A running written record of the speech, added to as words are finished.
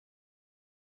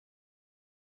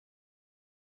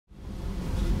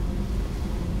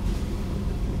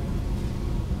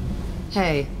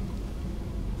Hey.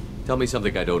 Tell me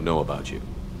something I don't know about you.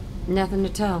 Nothing to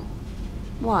tell.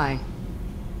 Why?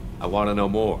 I want to know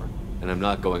more, and I'm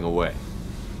not going away.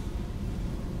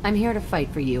 I'm here to fight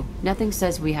for you. Nothing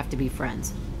says we have to be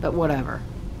friends, but whatever.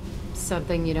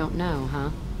 Something you don't know, huh?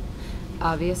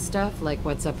 Obvious stuff, like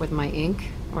what's up with my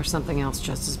ink, or something else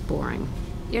just as boring?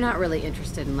 You're not really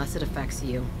interested unless it affects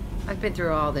you. I've been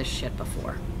through all this shit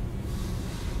before.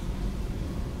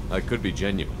 I could be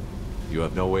genuine. You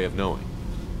have no way of knowing.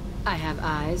 I have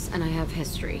eyes, and I have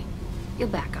history. You'll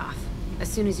back off.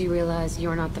 As soon as you realize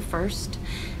you're not the first,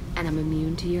 and I'm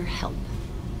immune to your help.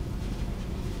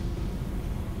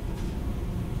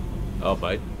 I'll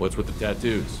bite. What's with the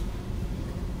tattoos?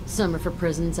 Some are for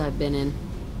prisons I've been in.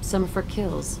 Some are for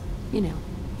kills. You know,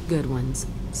 good ones.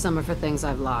 Some are for things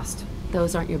I've lost.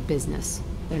 Those aren't your business.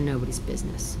 They're nobody's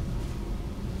business.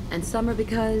 And some are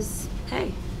because,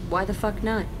 hey, why the fuck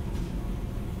not?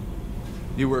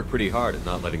 You work pretty hard at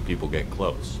not letting people get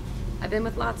close. I've been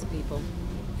with lots of people.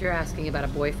 If you're asking about a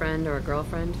boyfriend or a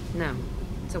girlfriend, no.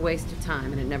 It's a waste of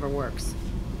time and it never works.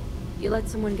 You let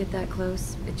someone get that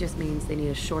close, it just means they need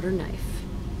a shorter knife.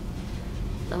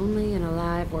 Lonely and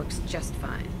alive works just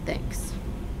fine, thanks.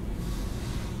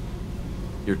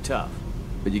 You're tough,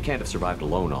 but you can't have survived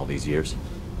alone all these years.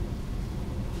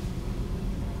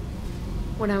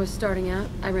 When I was starting out,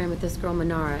 I ran with this girl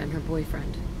Manara and her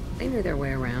boyfriend. They knew their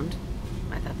way around.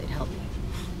 I thought they'd help me.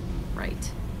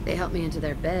 Right. They helped me into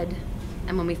their bed.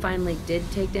 And when we finally did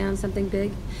take down something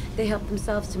big, they helped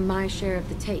themselves to my share of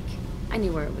the take. I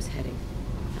knew where it was heading,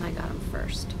 and I got them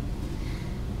first.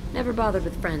 Never bothered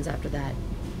with friends after that.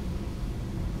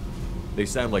 They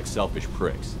sound like selfish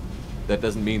pricks. That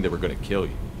doesn't mean they were gonna kill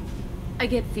you. I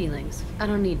get feelings. I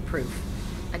don't need proof.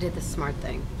 I did the smart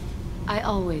thing. I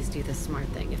always do the smart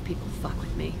thing if people fuck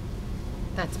with me.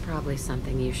 That's probably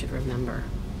something you should remember.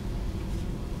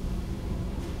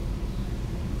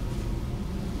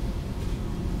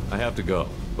 I have to go,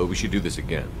 but we should do this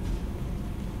again.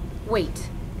 Wait.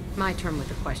 My turn with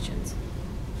the questions.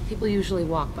 People usually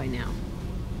walk by now.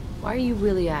 Why are you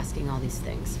really asking all these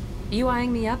things? Are you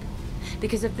eyeing me up?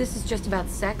 Because if this is just about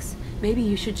sex, maybe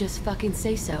you should just fucking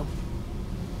say so.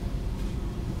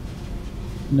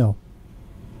 No.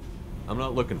 I'm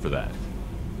not looking for that.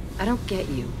 I don't get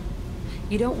you.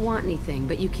 You don't want anything,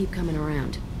 but you keep coming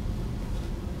around.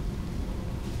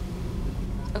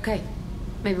 Okay.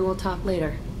 Maybe we'll talk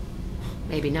later.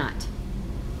 Maybe not.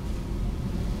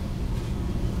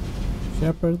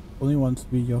 Shepard only wants to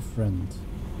be your friend.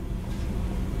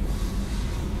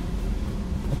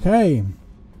 Okay.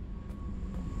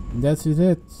 That's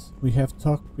it. We have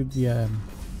talked with the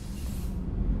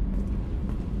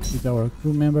with our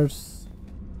crew members.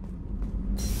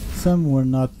 Some were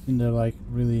not in the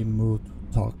really mood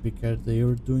to talk because they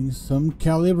were doing some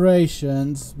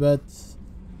calibrations, but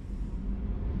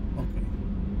okay.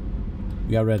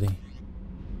 We are ready.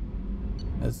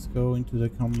 Let's go into the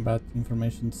Combat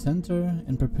Information Center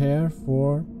and prepare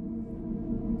for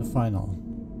the final.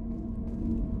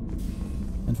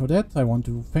 And for that, I want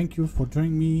to thank you for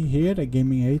joining me here at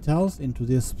Gaming 8 House into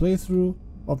this playthrough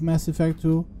of Mass Effect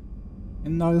 2,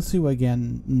 and I'll see you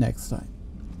again next time.